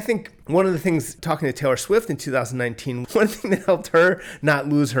 And I think one of the things, talking to Taylor Swift in 2019, one thing that helped her not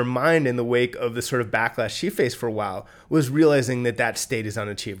lose her mind in the wake of the sort of backlash she faced for a while was realizing that that state is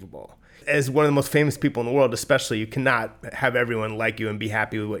unachievable. As one of the most famous people in the world, especially, you cannot have everyone like you and be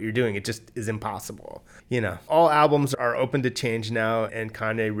happy with what you're doing. It just is impossible. You know, all albums are open to change now, and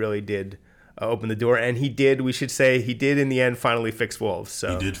Kanye really did open the door. And we should say, he did in the end finally fix Wolves.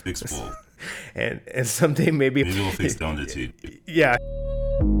 So he did fix Wolves. And someday maybe we'll fix Donda too. Yeah.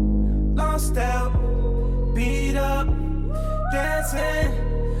 Lost out, beat up, dancing,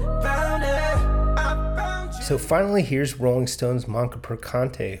 found it. So finally, here's Rolling Stone's Monica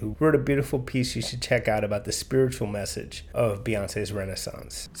Perconte, who wrote a beautiful piece you should check out about the spiritual message of Beyonce's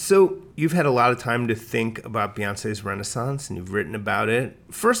Renaissance. So you've had a lot of time to think about Beyonce's Renaissance, and you've written about it.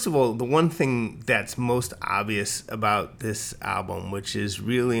 First of all, the one thing that's most obvious about this album, which is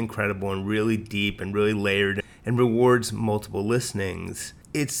really incredible and really deep and really layered and rewards multiple listenings,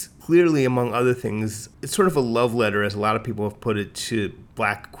 it's clearly, among other things, it's sort of a love letter, as a lot of people have put it, to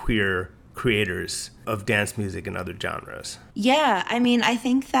Black queer creators of dance music and other genres. Yeah, I mean, I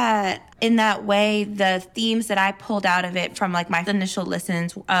think that in that way, the themes that I pulled out of it from like my initial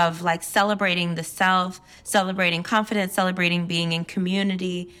listens of like celebrating the self, celebrating confidence, celebrating being in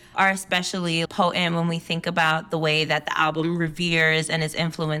community are especially potent when we think about the way that the album reveres and is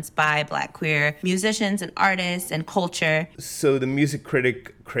influenced by Black queer musicians and artists and culture. So the music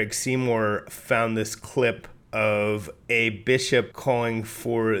critic Craig Seymour found this clip of a bishop calling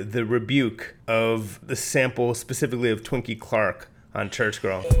for the rebuke of the sample specifically of Twinkie Clark on Church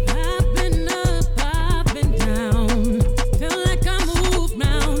Girl. I've been up, I've been down. Feel like I moved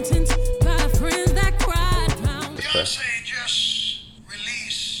mountains. Got friends that cried drowned. Beyonce just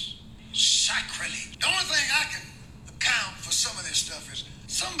released Sacrilege. The only thing I can account for some of this stuff is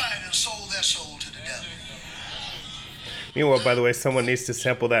somebody done sold their soul to the devil. Meanwhile, by the way, someone needs to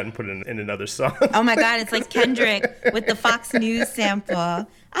sample that and put it in another song. Oh my God, it's like Kendrick with the Fox News sample.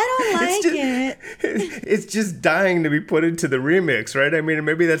 I don't like it. It's just dying to be put into the remix, right? I mean,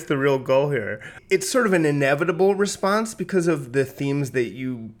 maybe that's the real goal here. It's sort of an inevitable response because of the themes that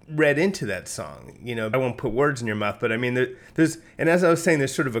you read into that song. You know, I won't put words in your mouth, but I mean, there's, and as I was saying,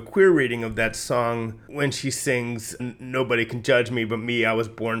 there's sort of a queer reading of that song when she sings, "Nobody can judge me but me, I was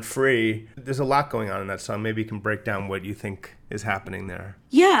born free." There's a lot going on in that song. Maybe you can break down what you think is happening there.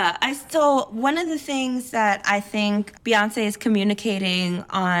 Yeah, one of the things that I think Beyonce is communicating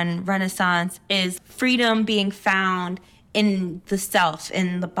on Renaissance is freedom being found in the self,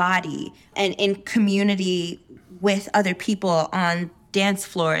 in the body, and in community with other people on dance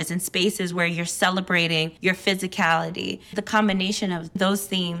floors and spaces where you're celebrating your physicality. The combination of those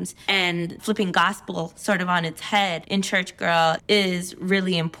themes and flipping gospel sort of on its head in Church Girl is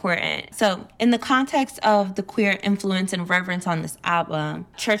really important. So in the context of the queer influence and reverence on this album,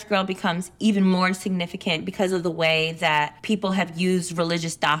 Church Girl becomes even more significant because of the way that people have used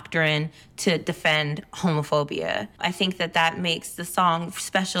religious doctrine to defend homophobia. I think that makes the song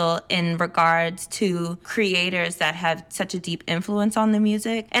special in regards to creators that have such a deep influence on the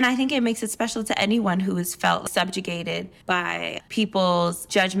music. And I think it makes it special to anyone who has felt subjugated by people's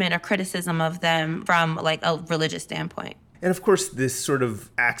judgment or criticism of them from like a religious standpoint. And of course, this sort of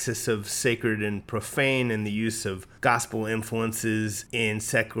axis of sacred and profane and the use of gospel influences in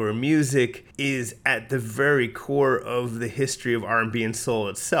secular music is at the very core of the history of R&B and soul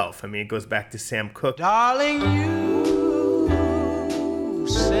itself. I mean, it goes back to Sam Cooke. Darling, you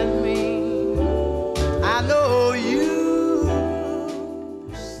sent me, I know you.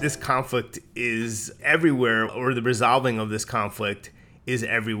 This conflict is everywhere, or the resolving of this conflict is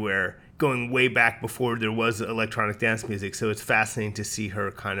everywhere, going way back before there was electronic dance music. So it's fascinating to see her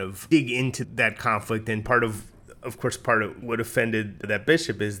kind of dig into that conflict. And part of Of course, part of what offended that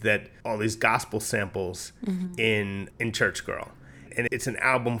bishop is that all these gospel samples in Church Girl. And it's an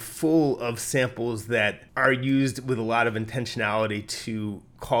album full of samples that are used with a lot of intentionality to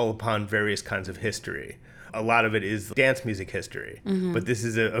call upon various kinds of history. A lot of it is dance music history, but this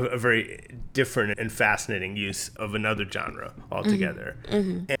is a very different and fascinating use of another genre altogether.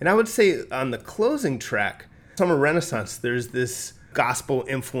 And I would say on the closing track, Summer Renaissance, there's this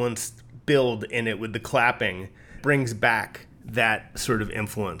gospel-influenced build in it with the clapping, brings back that sort of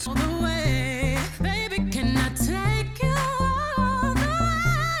influence.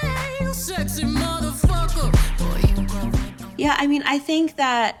 Yeah, I mean, I think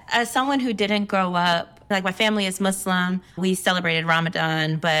that as someone who didn't grow up, like my family is Muslim, we celebrated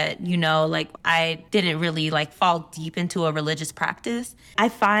Ramadan, but I didn't really fall deep into a religious practice. I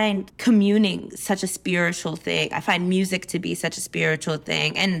find communing such a spiritual thing. I find music to be such a spiritual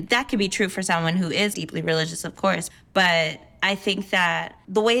thing. And that could be true for someone who is deeply religious, of course. But I think that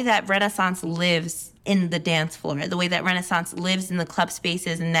the way that Renaissance lives in the dance floor, the way that Renaissance lives in the club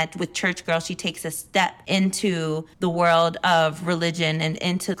spaces, and that with Church Girl, she takes a step into the world of religion and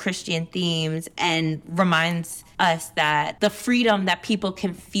into Christian themes and reminds us that the freedom that people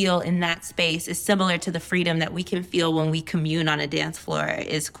can feel in that space is similar to the freedom that we can feel when we commune on a dance floor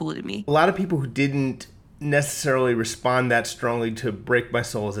is cool to me. A lot of people who didn't necessarily respond that strongly to Break My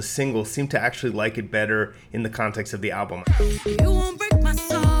Soul as a single seem to actually like it better in the context of the album. You won't break my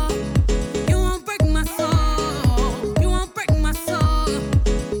soul. You won't break my soul. You won't break my soul.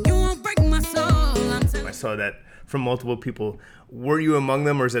 You won't break my soul. I saw that from multiple people. Were you among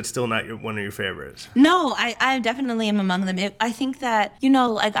them, or is that still not one of your favorites? No, I definitely am among them. I think that,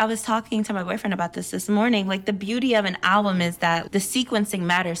 I was talking to my boyfriend about this morning, the beauty of an album is that the sequencing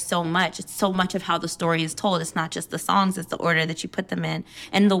matters so much. It's so much of how the story is told. It's not just the songs, it's the order that you put them in.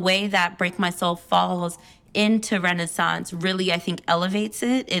 And the way that Break My Soul falls into Renaissance really, I think, elevates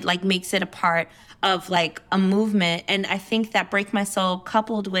it. It makes it a part of a movement. And I think that Break My Soul,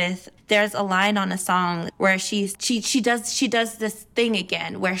 coupled with, there's a line on a song where she does this thing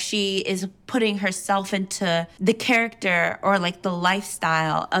again where she is putting herself into the character or the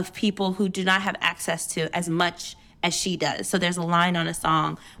lifestyle of people who do not have access to as much as she does. So there's a line on a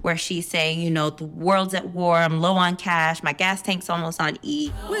song where she's saying, the world's at war, I'm low on cash, my gas tank's almost on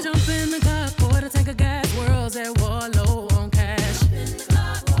E. We jump in the car, pour the tank of gas, world's at war, low on cash.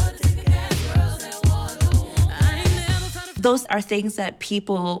 Those are things that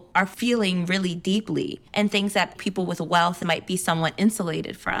people are feeling really deeply and things that people with wealth might be somewhat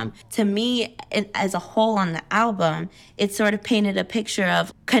insulated from. To me, as a whole on the album, it sort of painted a picture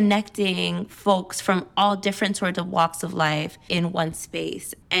of connecting folks from all different sorts of walks of life in one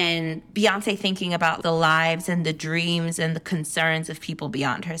space. And Beyonce thinking about the lives and the dreams and the concerns of people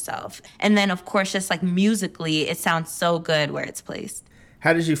beyond herself. And then, of course, just musically, it sounds so good where it's placed.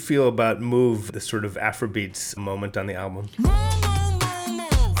 How did you feel about Move, the sort of Afrobeats moment on the album?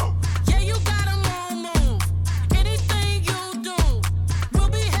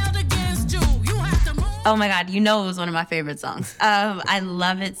 Oh my God, it was one of my favorite songs. I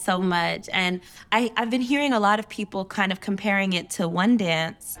love it so much. And I've been hearing a lot of people kind of comparing it to One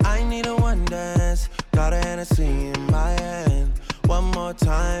Dance. I need a one dance, got a Hennessy in my hand. One more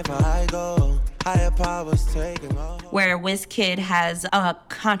time before I go. Higher powers taking off. Where WizKid has a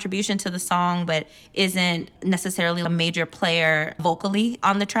contribution to the song, but isn't necessarily a major player vocally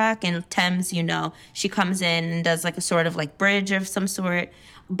on the track. And Tems, she comes in and does a sort of bridge of some sort.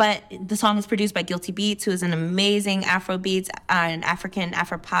 But the song is produced by Guilty Beats, who is an amazing Afrobeats, an African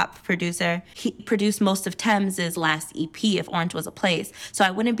Afropop producer. He produced most of Tems' last EP, If Orange Was a Place. So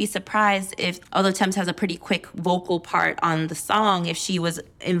I wouldn't be surprised if, although Tems has a pretty quick vocal part on the song, if she was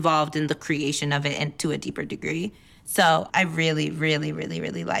involved in the creation of it and to a deeper degree. So I really, really, really,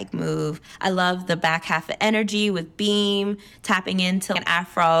 really like Move. I love the back half of Energy with Beam, tapping into an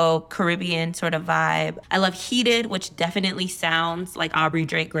Afro-Caribbean sort of vibe. I love Heated, which definitely sounds like Aubrey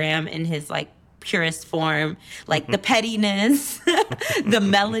Drake Graham in his purest form. The pettiness, the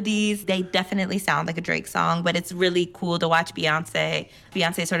melodies, they definitely sound like a Drake song, but it's really cool to watch Beyonce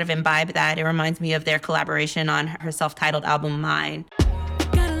sort of imbibe that. It reminds me of their collaboration on her self-titled album, Mine.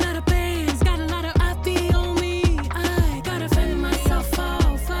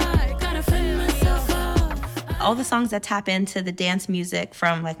 All the songs that tap into the dance music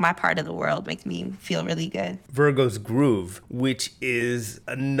from my part of the world makes me feel really good. Virgo's Groove, which is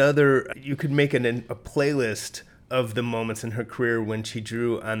another, you could make a playlist of the moments in her career when she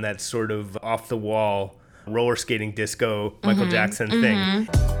drew on that sort of off-the-wall roller skating disco Michael Jackson thing.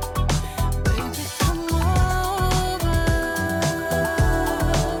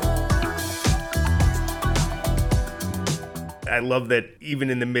 I love that even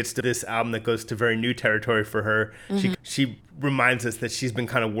in the midst of this album that goes to very new territory for her, she reminds us that she's been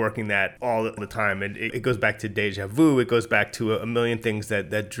kind of working that all the time. And it goes back to Deja Vu. It goes back to a million things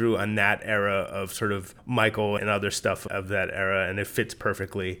that drew on that era of sort of Michael and other stuff of that era. And it fits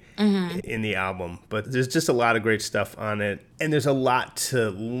perfectly in the album. But there's just a lot of great stuff on it. And there's a lot to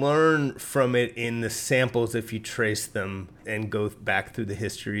learn from it in the samples if you trace them and go back through the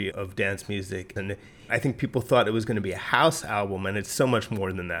history of dance music. And I think people thought it was going to be a house album, and it's so much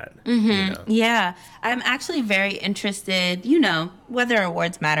more than that. You know? Yeah. I'm actually very interested, whether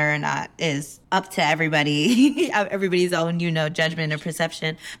awards matter or not is up to everybody, everybody's own, judgment or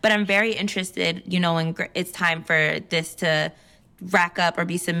perception. But I'm very interested, when it's time for this to rack up or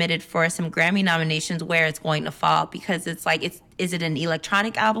be submitted for some Grammy nominations, where it's going to fall, because it's like, is it an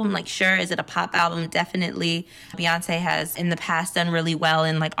electronic album? Like, sure. Is it a pop album? Definitely. Beyonce has in the past done really well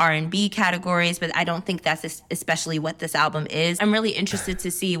in like R&B categories, but I don't think that's especially what this album is. I'm really interested to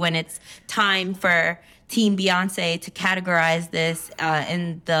see when it's time for Team Beyonce to categorize this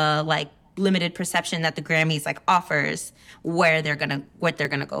in the like limited perception that the Grammys like offers, what they're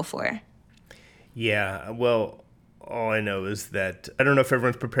gonna go for. Yeah, well, all I know is that I don't know if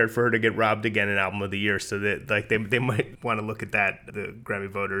everyone's prepared for her to get robbed again in Album of the Year, so that like they might want to look at that, the Grammy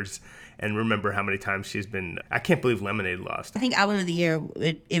voters, and remember how many times she's been. I can't believe Lemonade lost. I think Album of the Year,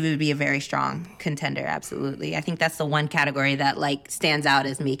 it would be a very strong contender, absolutely. I think that's the one category that like stands out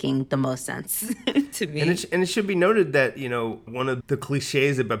as making the most sense to me. And it should be noted that, one of the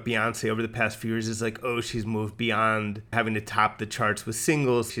cliches about Beyonce over the past few years is like, oh, she's moved beyond having to top the charts with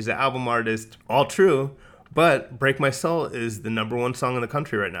singles. She's an album artist. All true. But Break My Soul is the #1 song in the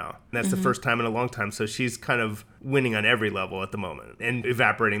country right now. And that's the first time in a long time. So she's kind of winning on every level at the moment and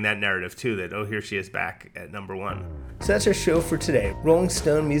evaporating that narrative too, that, oh, here she is back at #1. So that's our show for today. Rolling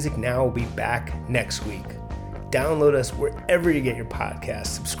Stone Music Now will be back next week. Download us wherever you get your podcasts.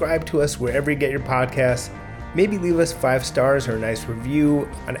 Subscribe to us wherever you get your podcasts. Maybe leave us 5 stars or a nice review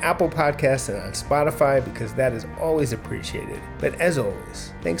on Apple Podcasts and on Spotify, because that is always appreciated. But as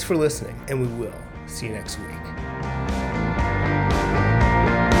always, thanks for listening, and we will see you next week.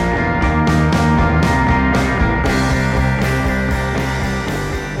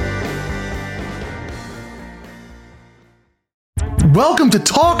 Welcome to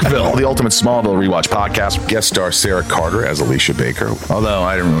Talkville, the ultimate Smallville rewatch podcast. Guest star Sarah Carter as Alicia Baker, although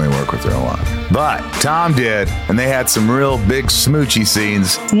I didn't really work with her a lot. But Tom did, and they had some real big smoochy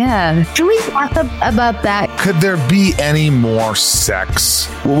scenes. Yeah. Can we talk about that? Could there be any more sex?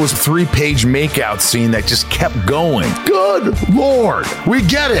 What was a 3-page makeout scene that just kept going? Good Lord, we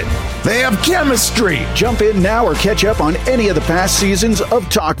get it. They have chemistry. Jump in now or catch up on any of the past seasons of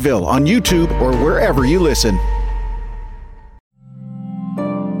Talkville on YouTube or wherever you listen.